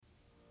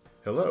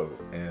Hello,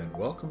 and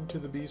welcome to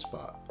the B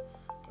Spot,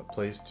 a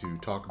place to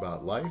talk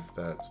about life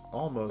that's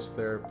almost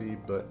therapy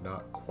but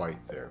not quite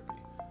therapy.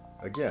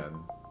 Again,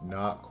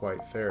 not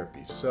quite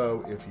therapy.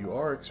 So, if you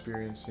are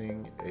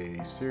experiencing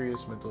a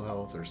serious mental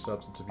health or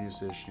substance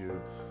abuse issue,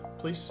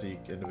 please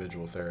seek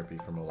individual therapy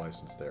from a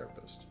licensed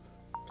therapist.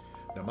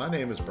 Now, my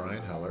name is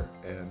Brian Heller,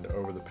 and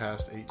over the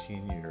past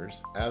 18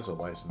 years, as a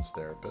licensed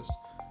therapist,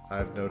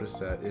 I've noticed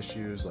that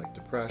issues like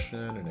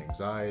depression and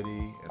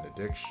anxiety and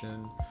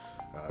addiction,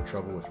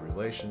 trouble with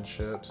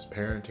relationships,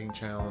 parenting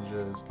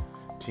challenges,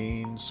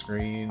 teens,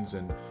 screens,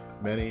 and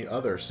many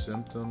other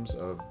symptoms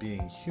of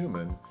being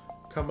human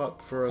come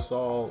up for us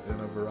all in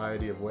a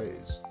variety of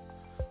ways.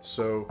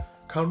 So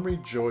come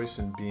rejoice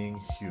in being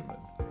human.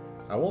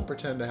 I won't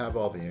pretend to have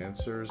all the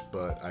answers,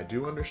 but I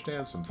do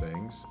understand some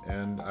things,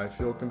 and I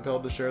feel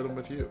compelled to share them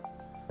with you.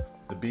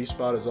 The B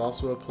Spot is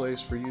also a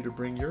place for you to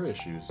bring your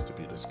issues to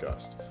be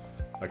discussed,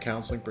 a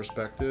counseling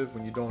perspective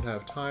when you don't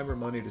have time or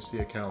money to see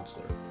a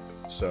counselor.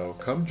 So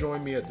come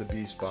join me at the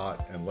B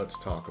Spot and let's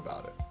talk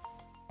about it.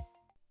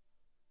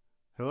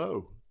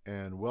 Hello,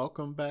 and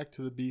welcome back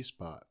to the B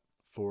Spot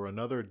for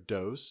another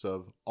dose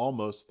of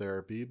almost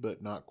therapy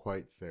but not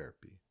quite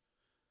therapy.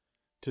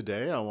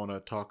 Today I want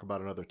to talk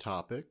about another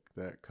topic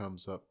that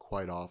comes up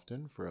quite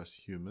often for us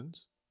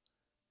humans,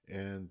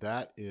 and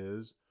that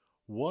is,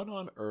 what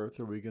on earth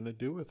are we going to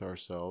do with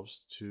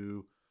ourselves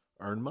to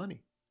earn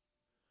money,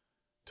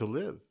 to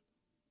live?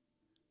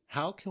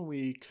 How can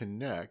we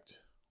connect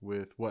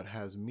with what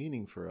has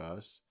meaning for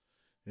us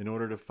in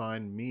order to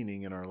find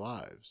meaning in our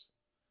lives?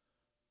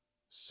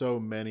 So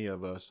many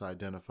of us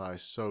identify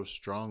so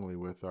strongly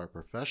with our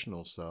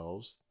professional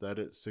selves that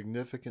it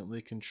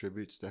significantly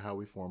contributes to how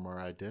we form our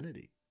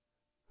identity,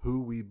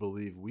 who we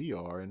believe we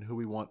are, and who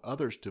we want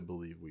others to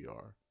believe we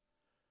are.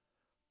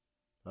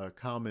 A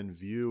common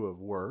view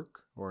of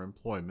work or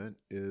employment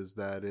is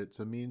that it's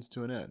a means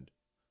to an end.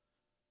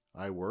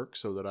 I work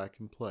so that I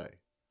can play.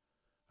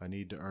 I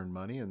need to earn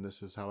money, and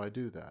this is how I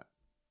do that.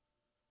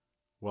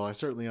 Well, I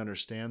certainly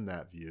understand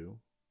that view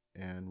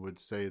and would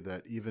say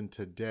that even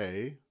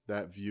today,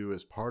 that view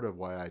is part of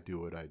why I do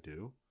what I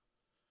do.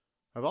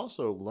 I've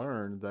also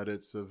learned that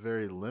it's a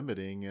very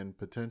limiting and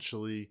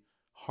potentially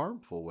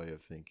harmful way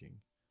of thinking.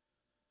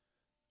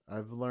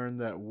 I've learned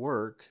that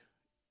work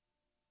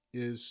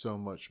is so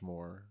much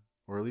more,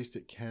 or at least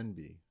it can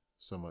be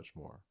so much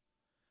more.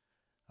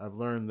 I've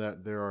learned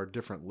that there are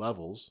different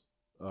levels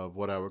of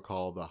what I would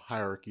call the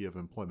hierarchy of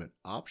employment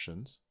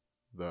options,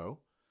 though.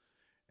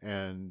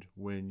 And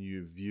when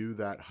you view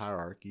that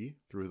hierarchy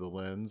through the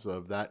lens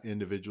of that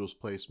individual's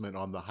placement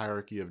on the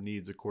hierarchy of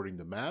needs according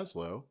to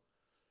Maslow,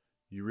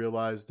 you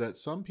realize that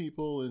some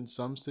people in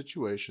some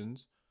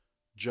situations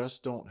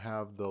just don't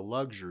have the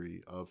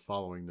luxury of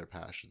following their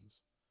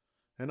passions.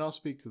 And I'll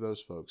speak to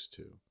those folks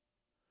too.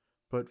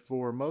 But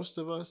for most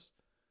of us,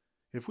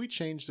 if we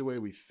change the way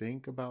we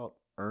think about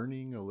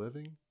earning a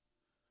living,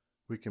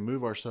 we can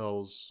move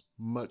ourselves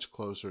much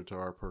closer to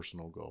our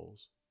personal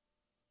goals.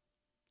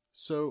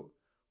 So,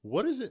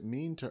 what does it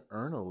mean to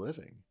earn a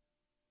living?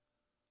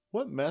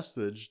 What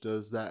message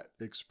does that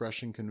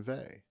expression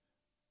convey?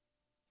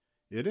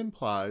 It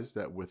implies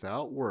that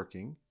without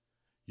working,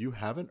 you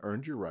haven't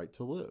earned your right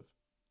to live.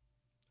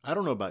 I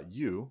don't know about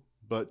you,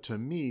 but to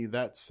me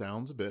that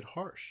sounds a bit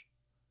harsh.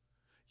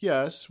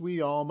 Yes, we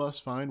all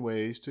must find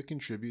ways to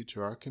contribute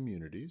to our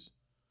communities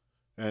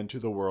and to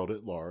the world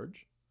at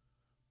large.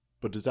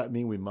 But does that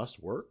mean we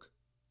must work?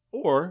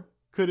 Or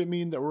could it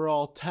mean that we're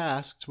all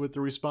tasked with the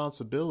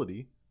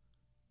responsibility,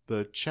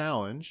 the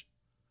challenge,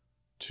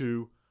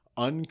 to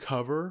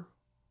uncover,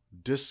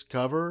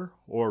 discover,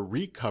 or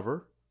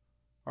recover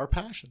our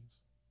passions?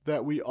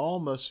 That we all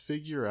must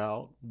figure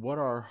out what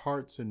our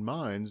hearts and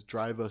minds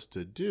drive us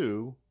to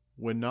do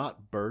when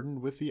not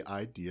burdened with the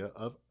idea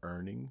of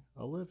earning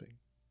a living.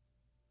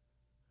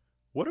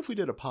 What if we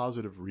did a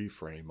positive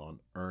reframe on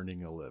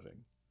earning a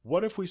living?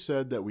 What if we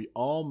said that we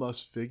all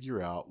must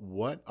figure out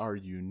what our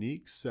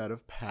unique set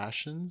of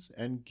passions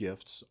and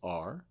gifts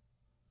are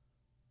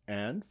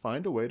and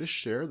find a way to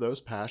share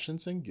those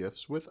passions and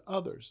gifts with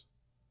others?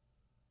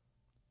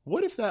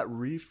 What if that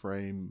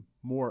reframe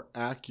more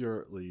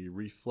accurately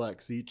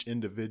reflects each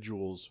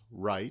individual's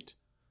right,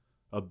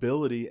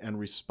 ability, and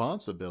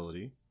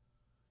responsibility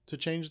to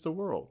change the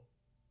world?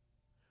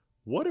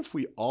 What if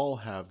we all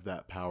have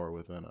that power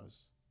within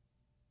us?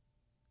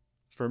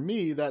 For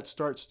me, that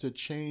starts to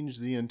change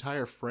the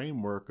entire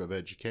framework of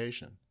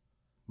education.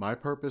 My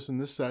purpose in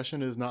this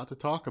session is not to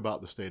talk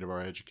about the state of our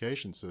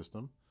education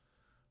system,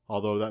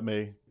 although that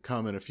may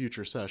come in a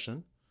future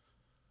session.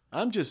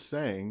 I'm just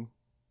saying,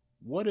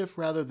 what if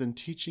rather than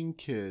teaching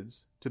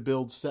kids to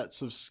build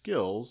sets of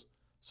skills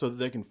so that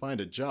they can find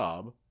a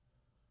job,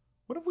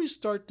 what if we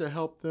start to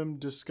help them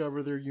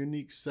discover their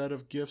unique set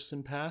of gifts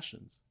and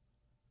passions?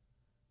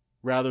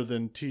 Rather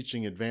than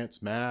teaching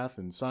advanced math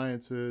and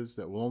sciences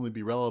that will only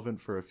be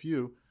relevant for a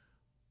few,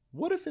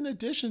 what if in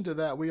addition to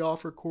that we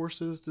offer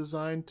courses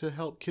designed to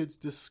help kids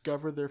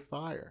discover their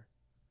fire?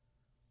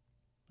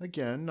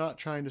 Again, not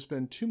trying to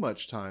spend too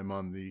much time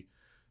on the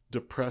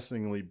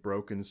depressingly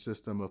broken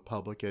system of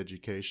public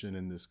education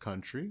in this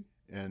country,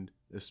 and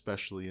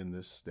especially in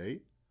this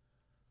state.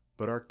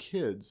 But our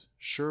kids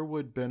sure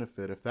would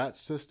benefit if that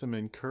system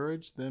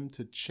encouraged them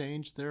to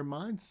change their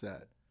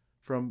mindset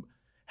from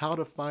how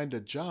to find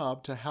a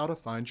job to how to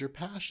find your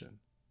passion.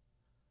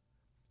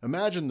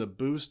 Imagine the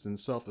boost in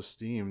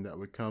self-esteem that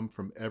would come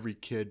from every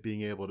kid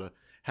being able to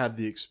have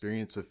the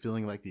experience of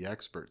feeling like the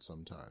expert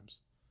sometimes.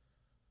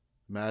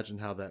 Imagine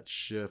how that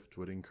shift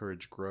would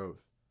encourage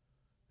growth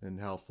and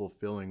how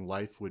fulfilling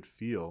life would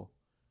feel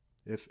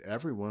if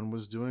everyone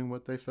was doing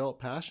what they felt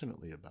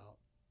passionately about.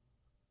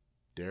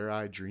 Dare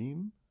I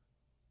dream?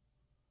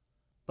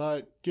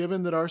 But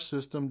given that our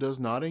system does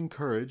not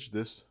encourage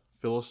this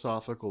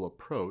philosophical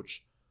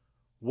approach,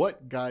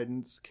 what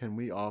guidance can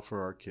we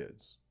offer our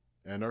kids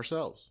and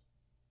ourselves?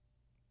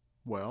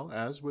 Well,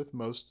 as with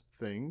most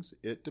things,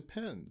 it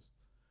depends.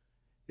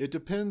 It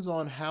depends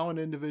on how an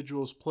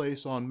individual's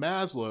place on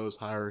Maslow's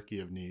hierarchy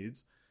of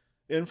needs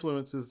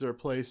influences their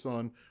place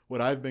on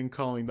what I've been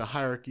calling the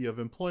hierarchy of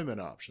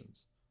employment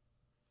options.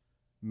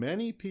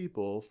 Many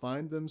people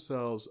find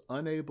themselves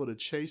unable to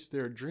chase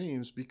their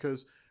dreams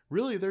because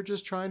really they're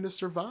just trying to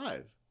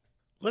survive.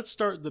 Let's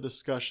start the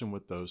discussion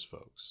with those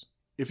folks.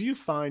 If you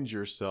find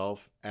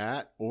yourself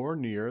at or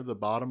near the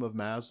bottom of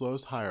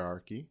Maslow's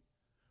hierarchy,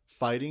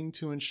 fighting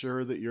to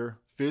ensure that your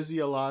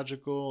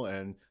physiological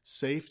and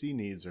safety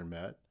needs are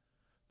met,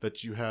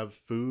 that you have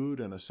food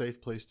and a safe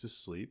place to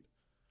sleep,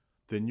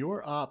 then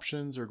your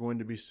options are going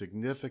to be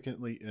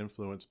significantly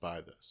influenced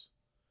by this.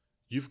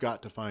 You've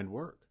got to find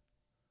work.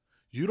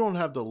 You don't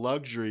have the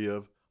luxury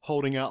of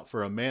holding out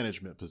for a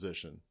management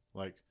position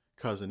like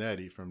Cousin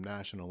Eddie from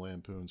National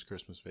Lampoon's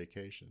Christmas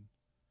Vacation.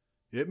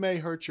 It may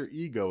hurt your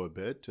ego a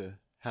bit to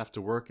have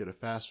to work at a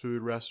fast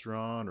food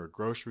restaurant or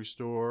grocery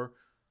store,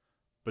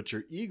 but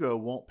your ego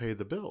won't pay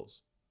the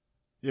bills.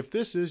 If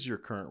this is your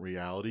current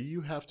reality,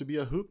 you have to be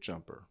a hoop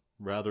jumper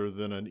rather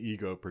than an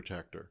ego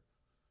protector.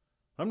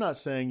 I'm not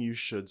saying you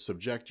should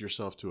subject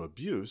yourself to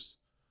abuse,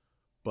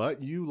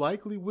 but you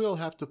likely will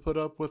have to put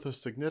up with a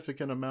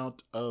significant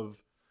amount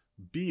of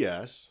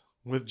BS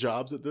with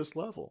jobs at this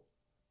level.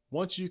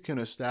 Once you can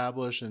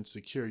establish and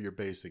secure your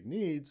basic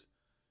needs,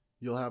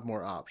 you'll have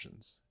more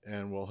options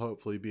and will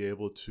hopefully be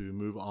able to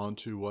move on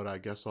to what I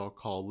guess I'll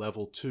call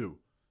level 2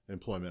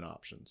 employment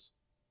options.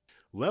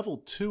 Level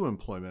 2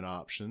 employment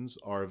options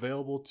are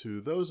available to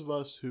those of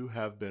us who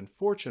have been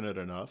fortunate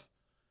enough,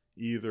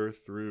 either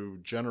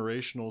through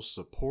generational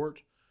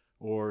support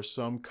or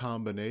some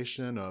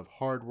combination of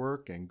hard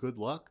work and good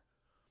luck,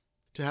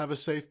 to have a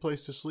safe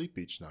place to sleep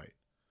each night,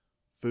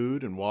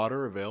 food and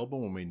water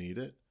available when we need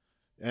it,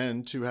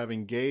 and to have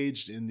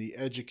engaged in the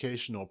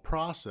educational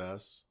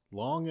process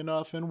long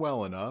enough and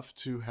well enough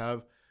to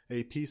have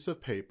a piece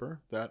of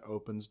paper that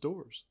opens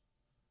doors,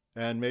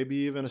 and maybe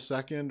even a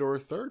second or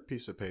third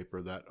piece of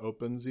paper that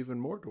opens even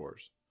more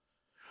doors.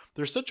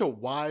 There's such a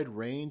wide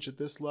range at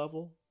this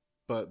level,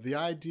 but the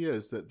idea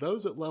is that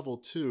those at level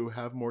 2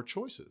 have more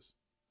choices.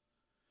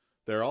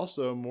 They're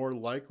also more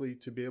likely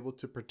to be able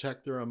to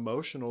protect their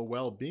emotional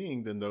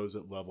well-being than those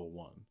at level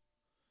 1.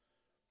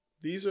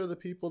 These are the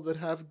people that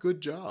have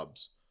good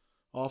jobs,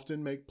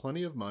 often make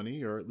plenty of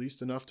money or at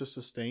least enough to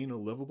sustain a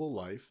livable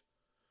life,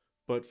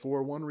 but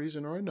for one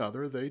reason or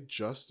another, they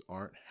just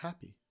aren't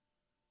happy.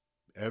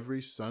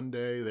 Every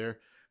Sunday, they're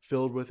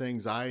filled with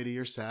anxiety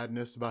or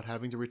sadness about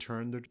having to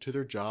return to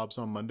their jobs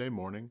on Monday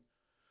morning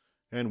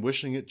and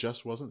wishing it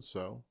just wasn't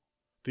so.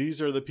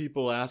 These are the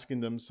people asking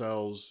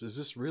themselves, is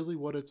this really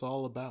what it's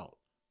all about?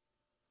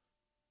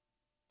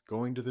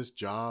 Going to this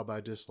job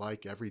I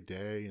dislike every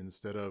day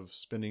instead of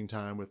spending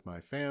time with my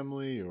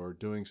family or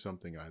doing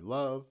something I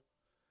love.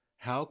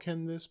 How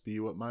can this be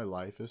what my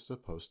life is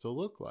supposed to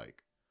look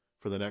like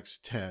for the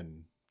next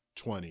 10,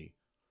 20,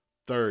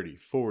 30,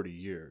 40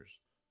 years?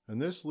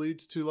 And this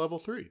leads to level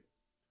 3.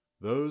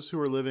 Those who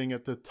are living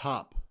at the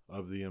top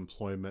of the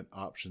employment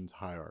options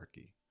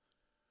hierarchy.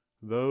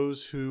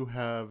 Those who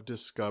have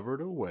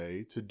discovered a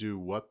way to do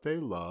what they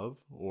love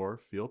or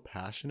feel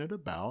passionate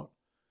about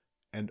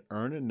and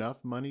earn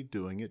enough money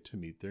doing it to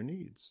meet their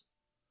needs.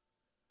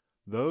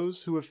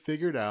 Those who have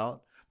figured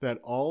out that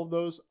all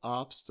those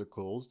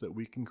obstacles that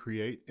we can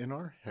create in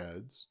our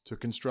heads to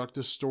construct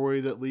a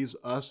story that leaves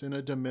us in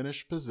a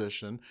diminished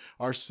position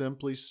are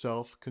simply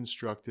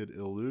self-constructed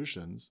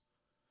illusions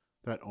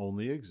that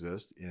only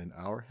exist in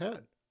our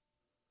head.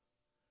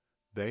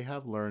 They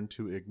have learned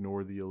to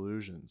ignore the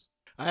illusions.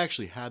 I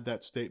actually had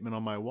that statement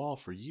on my wall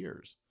for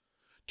years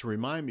to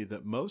remind me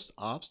that most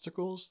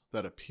obstacles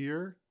that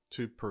appear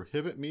to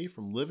prohibit me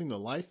from living the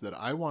life that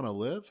I want to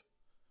live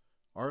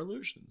are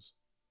illusions.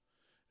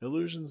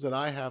 Illusions that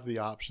I have the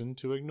option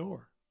to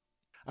ignore.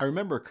 I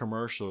remember a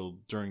commercial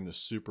during the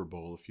Super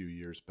Bowl a few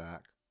years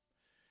back.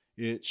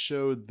 It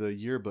showed the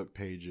yearbook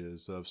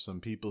pages of some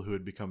people who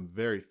had become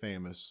very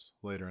famous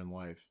later in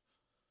life.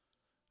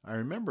 I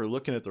remember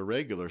looking at the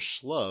regular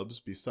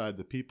schlubs beside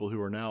the people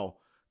who are now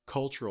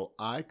cultural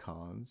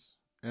icons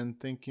and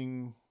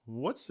thinking,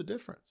 what's the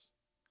difference?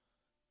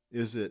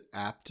 Is it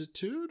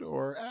aptitude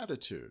or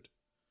attitude?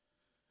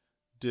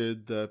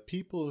 Did the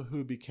people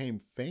who became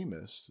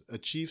famous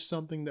achieve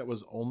something that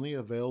was only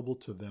available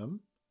to them?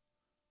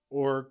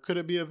 Or could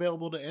it be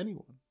available to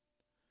anyone?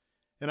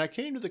 And I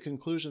came to the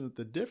conclusion that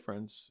the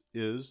difference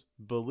is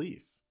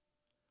belief.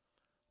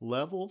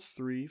 Level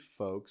 3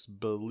 folks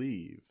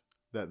believe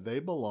that they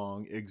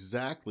belong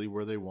exactly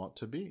where they want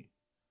to be.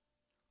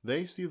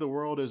 They see the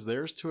world as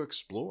theirs to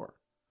explore.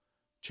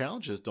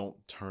 Challenges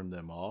don't turn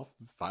them off,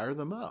 fire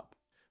them up.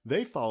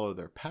 They follow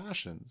their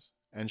passions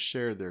and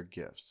share their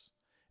gifts,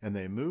 and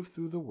they move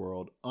through the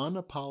world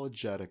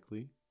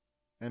unapologetically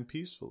and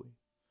peacefully.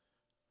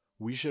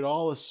 We should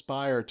all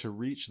aspire to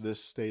reach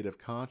this state of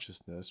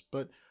consciousness,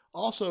 but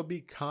also be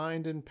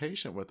kind and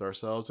patient with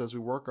ourselves as we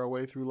work our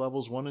way through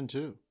levels 1 and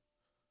 2.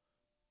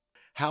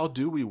 How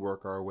do we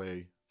work our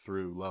way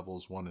through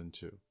levels 1 and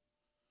 2?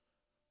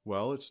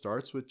 Well, it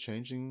starts with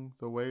changing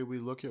the way we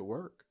look at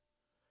work.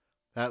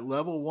 At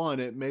level 1,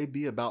 it may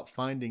be about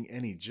finding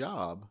any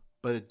job,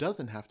 but it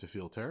doesn't have to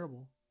feel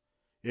terrible.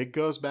 It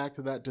goes back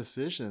to that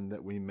decision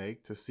that we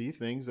make to see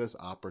things as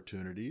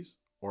opportunities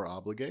or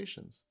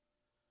obligations.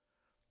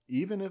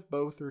 Even if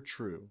both are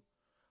true,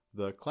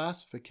 the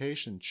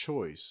classification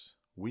choice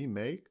we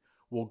make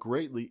will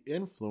greatly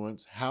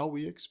influence how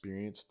we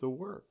experience the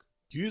work.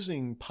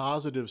 Using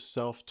positive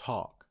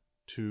self-talk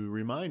to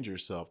remind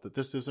yourself that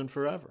this isn't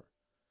forever,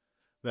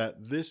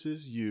 that this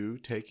is you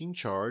taking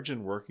charge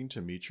and working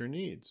to meet your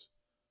needs,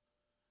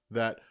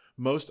 that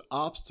most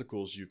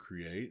obstacles you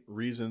create,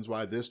 reasons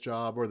why this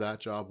job or that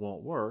job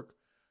won't work,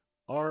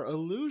 are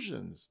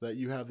illusions that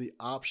you have the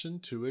option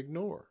to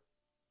ignore.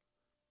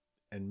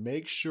 And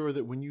make sure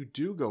that when you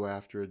do go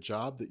after a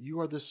job, that you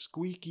are the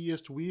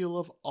squeakiest wheel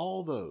of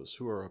all those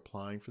who are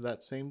applying for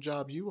that same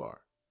job you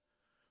are.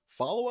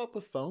 Follow up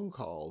with phone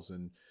calls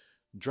and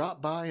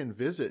drop by and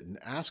visit and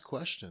ask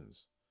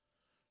questions.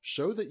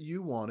 Show that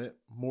you want it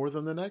more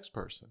than the next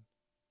person.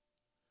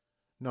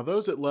 Now,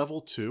 those at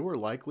level 2 are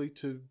likely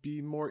to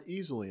be more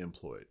easily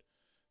employed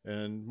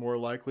and more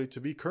likely to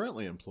be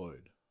currently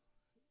employed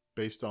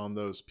based on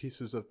those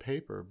pieces of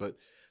paper, but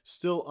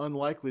still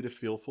unlikely to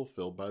feel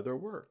fulfilled by their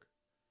work.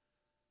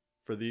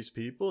 For these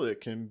people,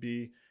 it can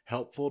be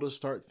helpful to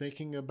start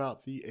thinking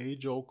about the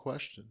age-old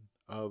question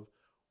of,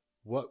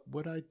 what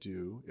would I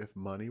do if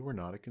money were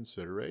not a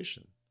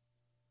consideration?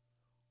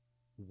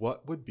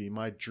 What would be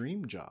my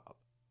dream job?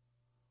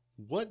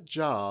 What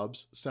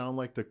jobs sound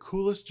like the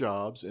coolest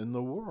jobs in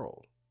the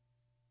world?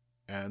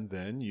 And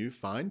then you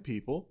find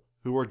people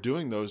who are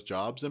doing those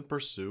jobs and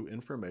pursue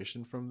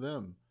information from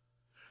them.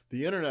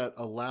 The internet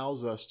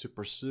allows us to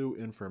pursue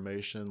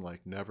information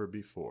like never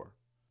before.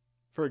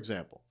 For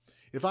example,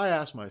 if I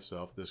ask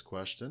myself this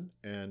question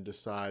and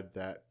decide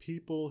that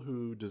people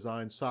who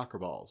design soccer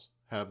balls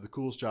have the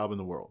coolest job in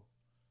the world,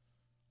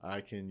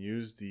 I can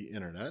use the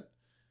internet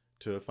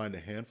to find a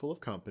handful of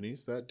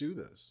companies that do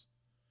this.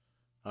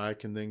 I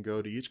can then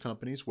go to each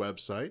company's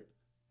website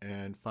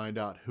and find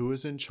out who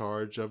is in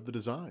charge of the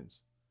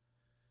designs.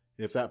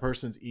 If that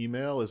person's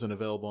email isn't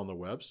available on the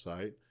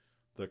website,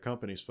 the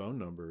company's phone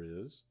number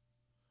is.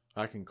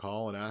 I can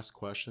call and ask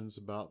questions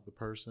about the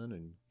person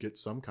and get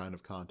some kind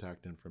of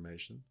contact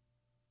information.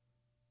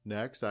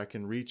 Next, I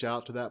can reach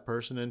out to that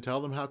person and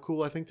tell them how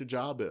cool I think the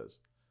job is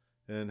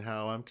and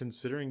how I'm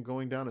considering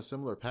going down a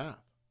similar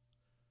path.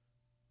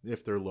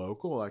 If they're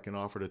local, I can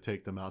offer to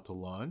take them out to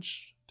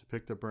lunch to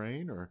pick their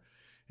brain, or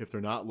if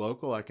they're not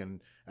local, I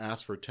can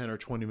ask for 10 or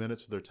 20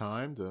 minutes of their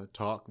time to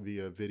talk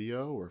via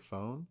video or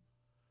phone.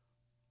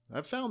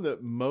 I've found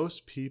that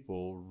most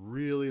people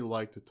really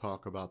like to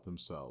talk about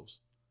themselves,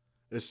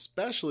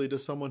 especially to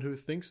someone who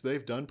thinks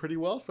they've done pretty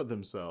well for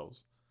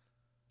themselves.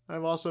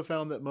 I've also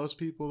found that most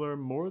people are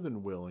more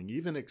than willing,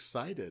 even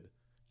excited,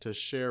 to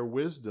share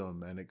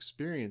wisdom and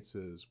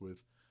experiences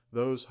with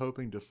those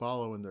hoping to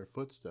follow in their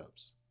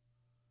footsteps.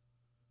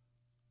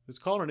 It's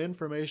called an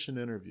information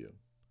interview.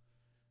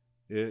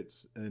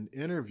 It's an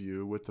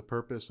interview with the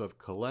purpose of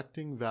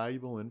collecting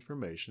valuable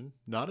information,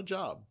 not a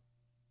job.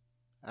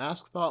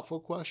 Ask thoughtful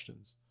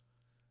questions.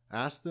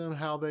 Ask them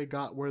how they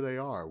got where they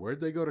are.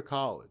 Where'd they go to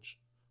college?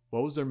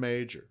 What was their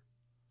major?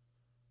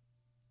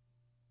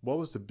 What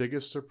was the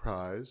biggest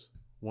surprise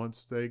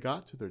once they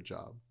got to their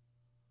job?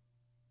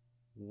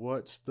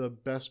 What's the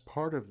best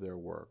part of their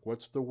work?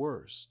 What's the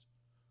worst?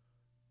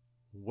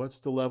 What's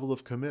the level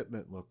of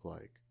commitment look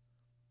like?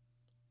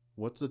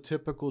 What's the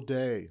typical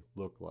day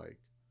look like?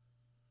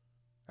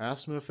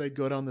 Ask them if they'd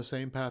go down the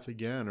same path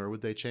again, or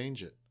would they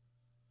change it?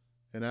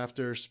 And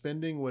after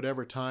spending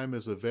whatever time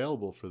is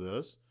available for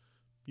this,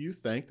 you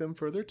thank them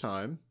for their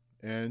time,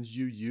 and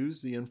you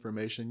use the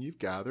information you've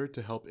gathered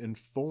to help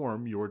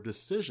inform your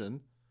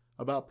decision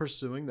about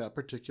pursuing that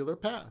particular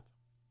path.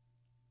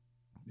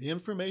 The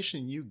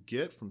information you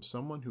get from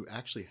someone who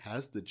actually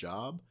has the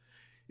job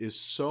is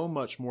so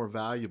much more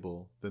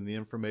valuable than the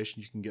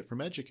information you can get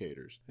from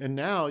educators. And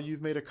now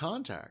you've made a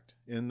contact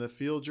in the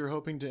field you're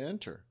hoping to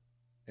enter,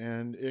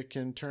 and it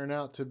can turn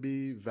out to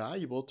be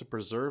valuable to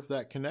preserve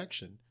that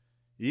connection,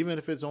 even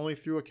if it's only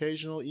through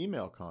occasional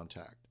email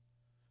contact.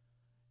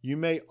 You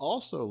may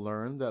also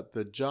learn that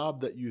the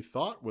job that you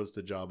thought was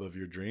the job of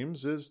your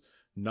dreams is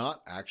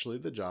not actually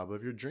the job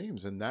of your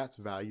dreams, and that's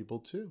valuable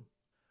too.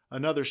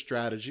 Another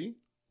strategy,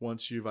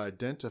 once you've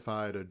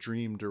identified a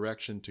dream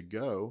direction to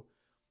go,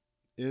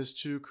 is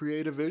to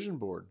create a vision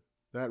board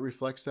that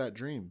reflects that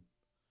dream.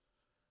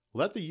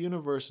 Let the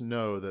universe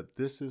know that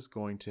this is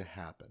going to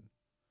happen.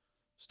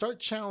 Start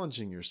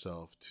challenging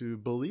yourself to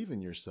believe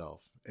in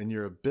yourself and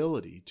your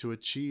ability to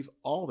achieve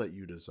all that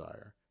you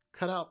desire.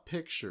 Cut out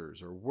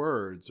pictures or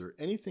words or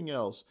anything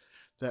else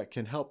that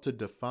can help to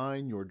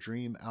define your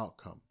dream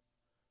outcome.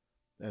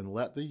 And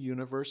let the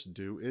universe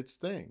do its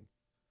thing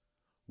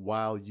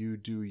while you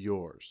do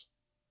yours.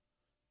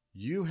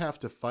 You have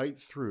to fight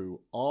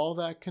through all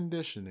that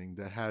conditioning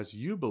that has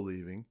you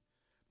believing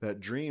that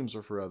dreams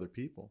are for other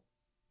people,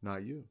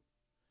 not you.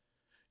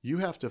 You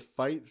have to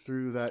fight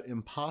through that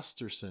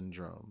imposter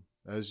syndrome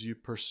as you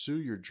pursue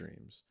your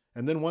dreams,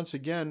 and then once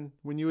again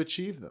when you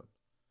achieve them.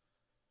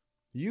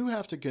 You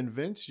have to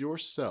convince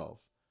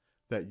yourself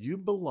that you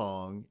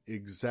belong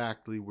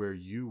exactly where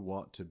you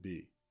want to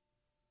be.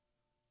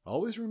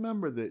 Always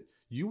remember that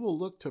you will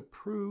look to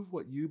prove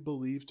what you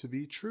believe to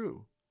be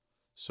true.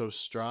 So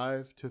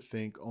strive to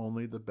think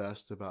only the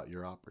best about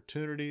your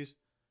opportunities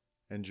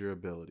and your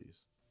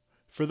abilities.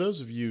 For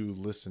those of you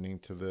listening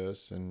to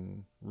this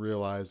and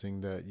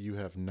realizing that you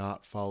have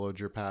not followed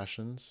your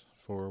passions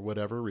for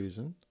whatever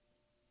reason,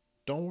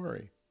 don't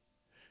worry.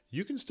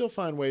 You can still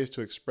find ways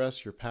to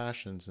express your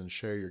passions and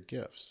share your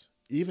gifts,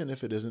 even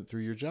if it isn't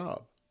through your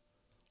job.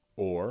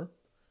 Or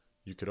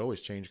you could always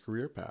change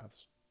career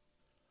paths.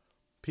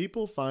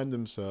 People find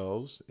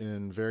themselves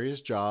in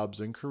various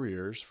jobs and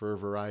careers for a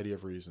variety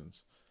of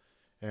reasons,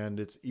 and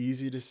it's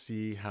easy to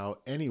see how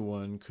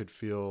anyone could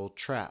feel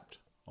trapped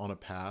on a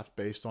path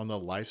based on the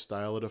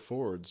lifestyle it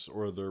affords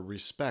or the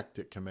respect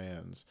it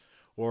commands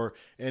or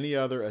any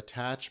other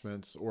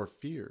attachments or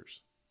fears.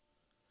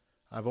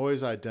 I've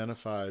always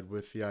identified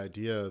with the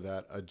idea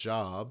that a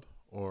job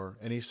or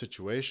any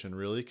situation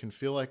really can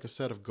feel like a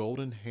set of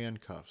golden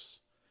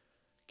handcuffs,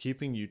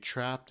 keeping you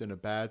trapped in a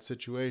bad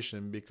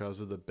situation because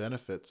of the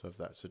benefits of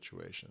that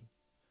situation.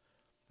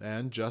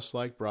 And just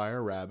like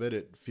Briar Rabbit,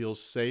 it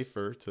feels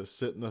safer to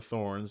sit in the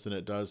thorns than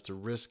it does to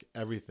risk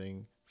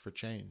everything for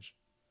change.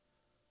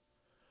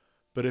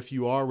 But if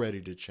you are ready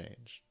to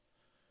change,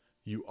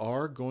 you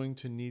are going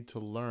to need to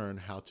learn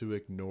how to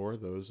ignore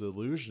those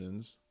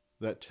illusions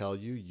that tell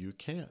you you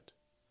can't.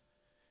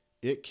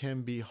 It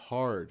can be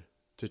hard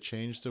to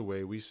change the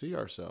way we see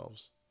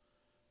ourselves.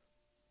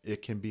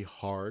 It can be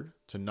hard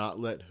to not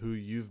let who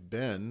you've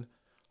been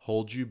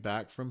hold you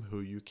back from who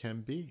you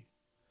can be.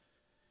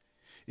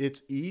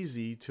 It's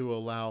easy to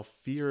allow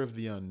fear of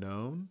the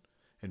unknown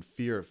and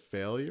fear of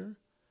failure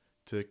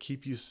to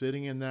keep you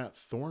sitting in that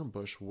thorn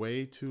bush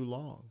way too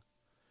long.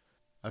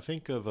 I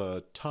think of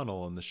a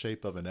tunnel in the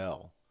shape of an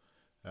L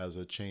as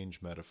a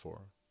change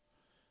metaphor.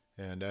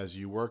 And as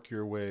you work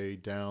your way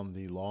down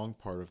the long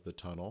part of the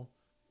tunnel,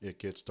 it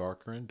gets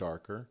darker and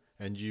darker,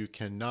 and you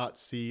cannot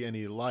see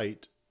any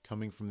light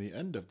coming from the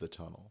end of the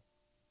tunnel.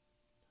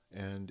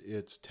 And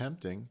it's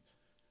tempting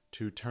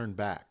to turn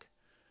back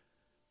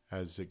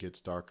as it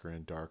gets darker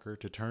and darker,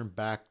 to turn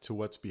back to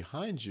what's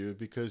behind you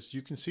because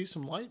you can see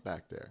some light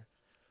back there.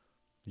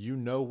 You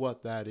know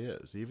what that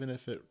is. Even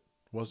if it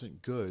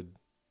wasn't good,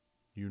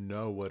 you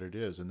know what it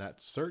is. And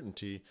that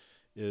certainty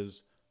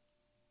is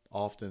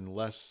often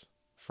less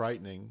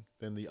frightening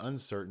than the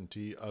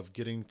uncertainty of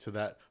getting to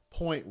that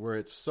point where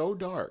it's so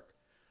dark,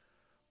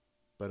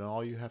 but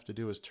all you have to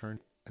do is turn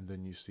and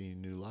then you see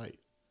new light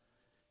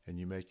and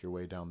you make your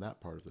way down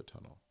that part of the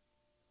tunnel.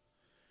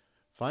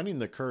 Finding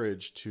the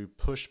courage to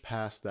push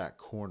past that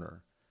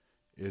corner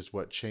is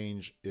what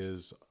change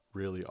is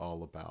really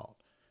all about.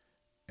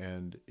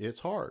 And it's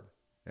hard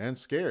and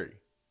scary.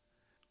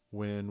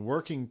 When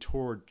working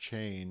toward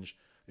change,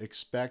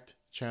 expect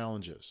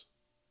challenges,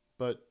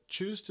 but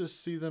choose to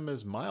see them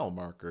as mile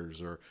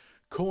markers or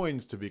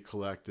coins to be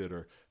collected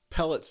or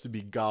pellets to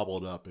be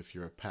gobbled up if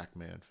you're a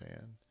Pac-Man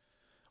fan,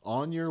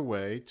 on your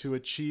way to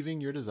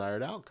achieving your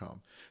desired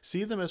outcome.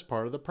 See them as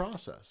part of the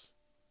process.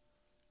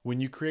 When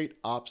you create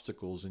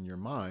obstacles in your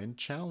mind,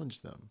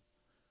 challenge them.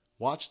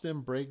 Watch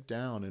them break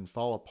down and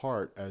fall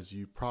apart as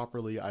you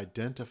properly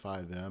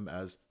identify them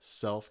as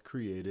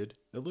self-created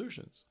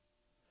illusions.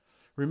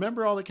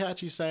 Remember all the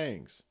catchy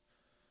sayings.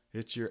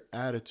 It's your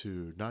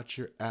attitude, not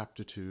your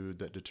aptitude,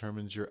 that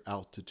determines your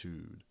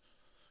altitude.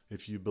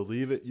 If you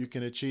believe it, you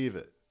can achieve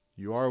it.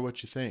 You are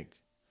what you think.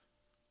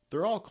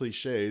 They're all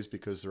cliches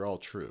because they're all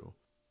true.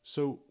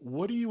 So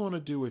what do you want to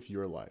do with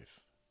your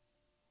life?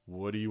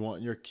 What do you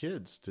want your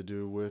kids to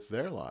do with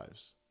their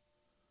lives?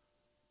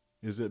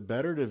 Is it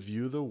better to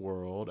view the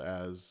world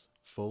as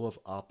full of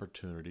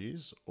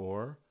opportunities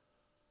or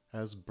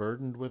as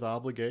burdened with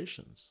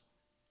obligations?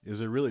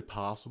 Is it really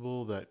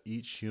possible that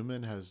each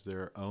human has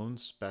their own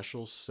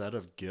special set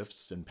of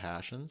gifts and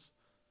passions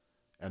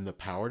and the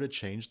power to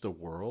change the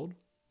world,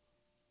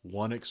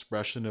 one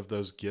expression of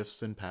those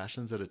gifts and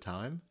passions at a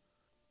time?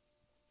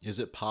 Is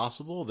it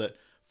possible that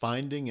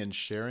finding and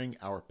sharing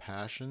our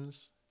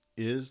passions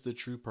is the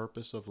true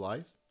purpose of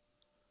life?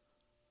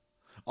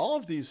 All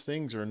of these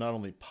things are not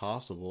only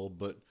possible,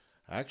 but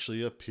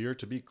actually appear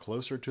to be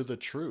closer to the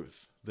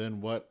truth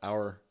than what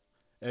our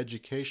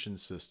education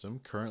system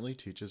currently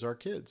teaches our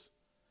kids.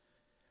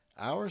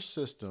 Our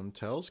system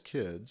tells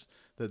kids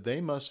that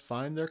they must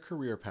find their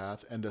career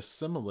path and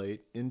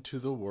assimilate into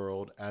the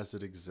world as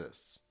it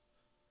exists.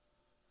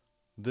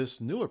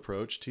 This new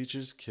approach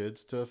teaches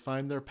kids to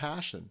find their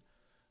passion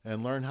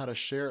and learn how to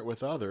share it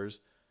with others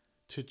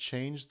to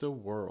change the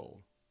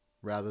world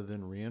rather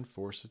than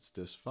reinforce its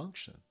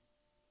dysfunction.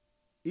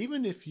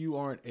 Even if you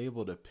aren't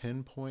able to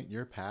pinpoint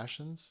your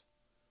passions,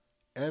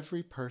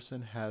 every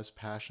person has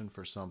passion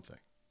for something.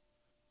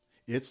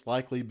 It's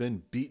likely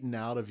been beaten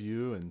out of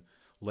you and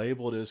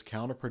labeled as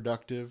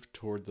counterproductive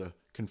toward the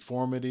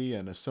conformity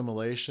and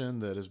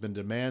assimilation that has been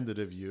demanded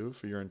of you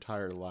for your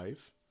entire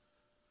life.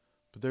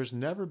 But there's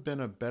never been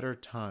a better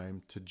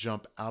time to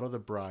jump out of the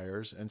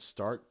briars and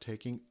start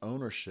taking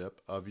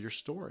ownership of your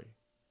story.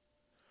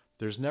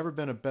 There's never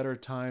been a better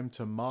time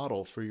to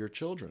model for your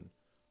children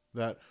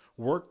that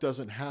work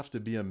doesn't have to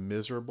be a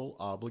miserable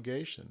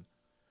obligation,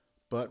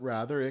 but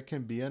rather it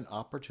can be an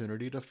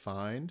opportunity to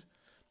find,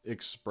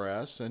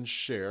 express, and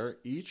share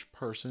each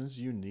person's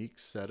unique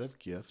set of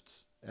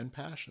gifts and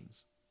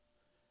passions.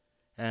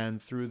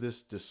 And through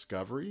this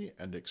discovery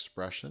and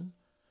expression,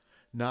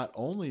 not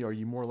only are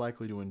you more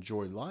likely to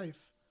enjoy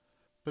life,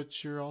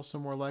 but you're also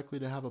more likely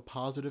to have a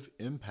positive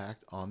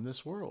impact on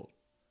this world.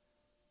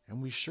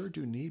 And we sure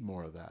do need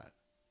more of that.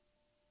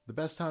 The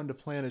best time to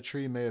plant a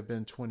tree may have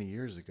been 20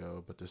 years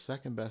ago, but the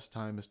second best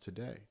time is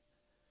today.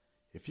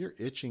 If you're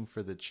itching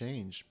for the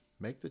change,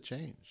 make the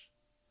change.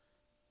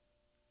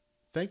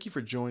 Thank you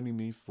for joining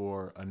me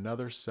for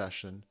another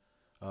session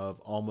of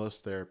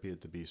Almost Therapy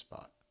at the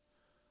B-Spot.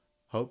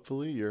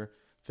 Hopefully you're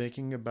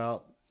thinking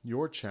about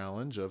your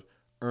challenge of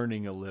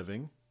earning a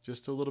living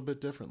just a little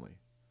bit differently.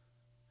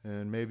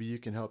 And maybe you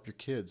can help your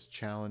kids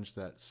challenge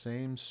that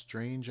same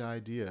strange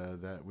idea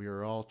that we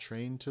are all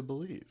trained to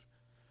believe,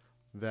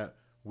 that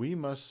we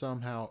must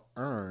somehow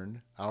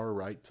earn our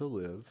right to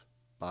live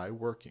by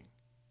working.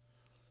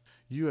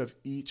 You have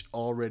each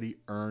already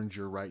earned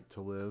your right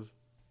to live.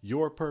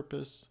 Your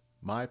purpose,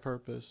 my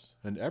purpose,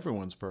 and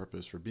everyone's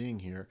purpose for being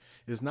here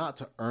is not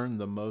to earn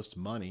the most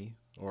money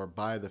or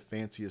buy the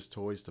fanciest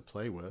toys to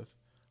play with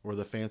or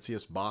the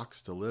fanciest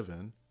box to live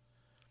in.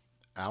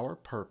 Our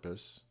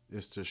purpose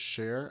is to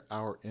share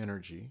our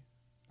energy,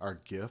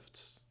 our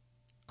gifts,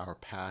 our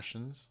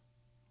passions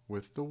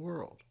with the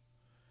world.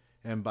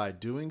 And by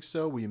doing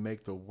so, we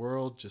make the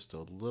world just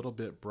a little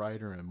bit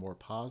brighter and more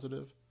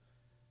positive.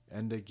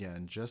 And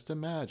again, just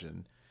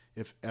imagine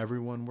if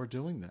everyone were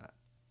doing that.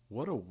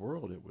 What a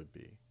world it would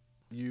be.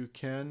 You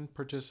can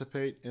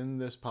participate in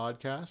this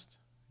podcast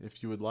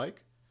if you would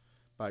like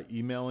by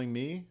emailing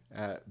me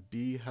at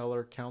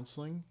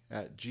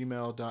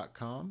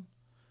bhellercounseling@gmail.com.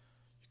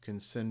 You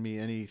can send me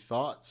any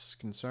thoughts,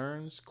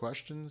 concerns,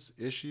 questions,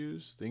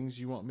 issues, things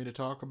you want me to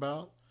talk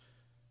about,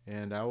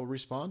 and I will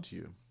respond to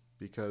you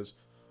because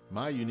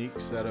my unique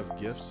set of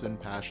gifts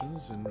and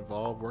passions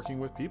involve working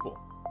with people.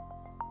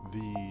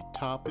 The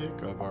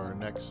topic of our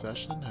next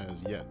session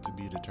has yet to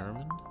be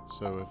determined,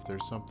 so if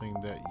there's something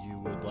that you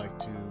would like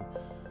to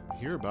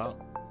hear about,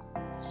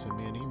 send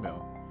me an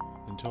email.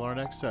 Until our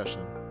next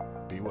session,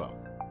 be well.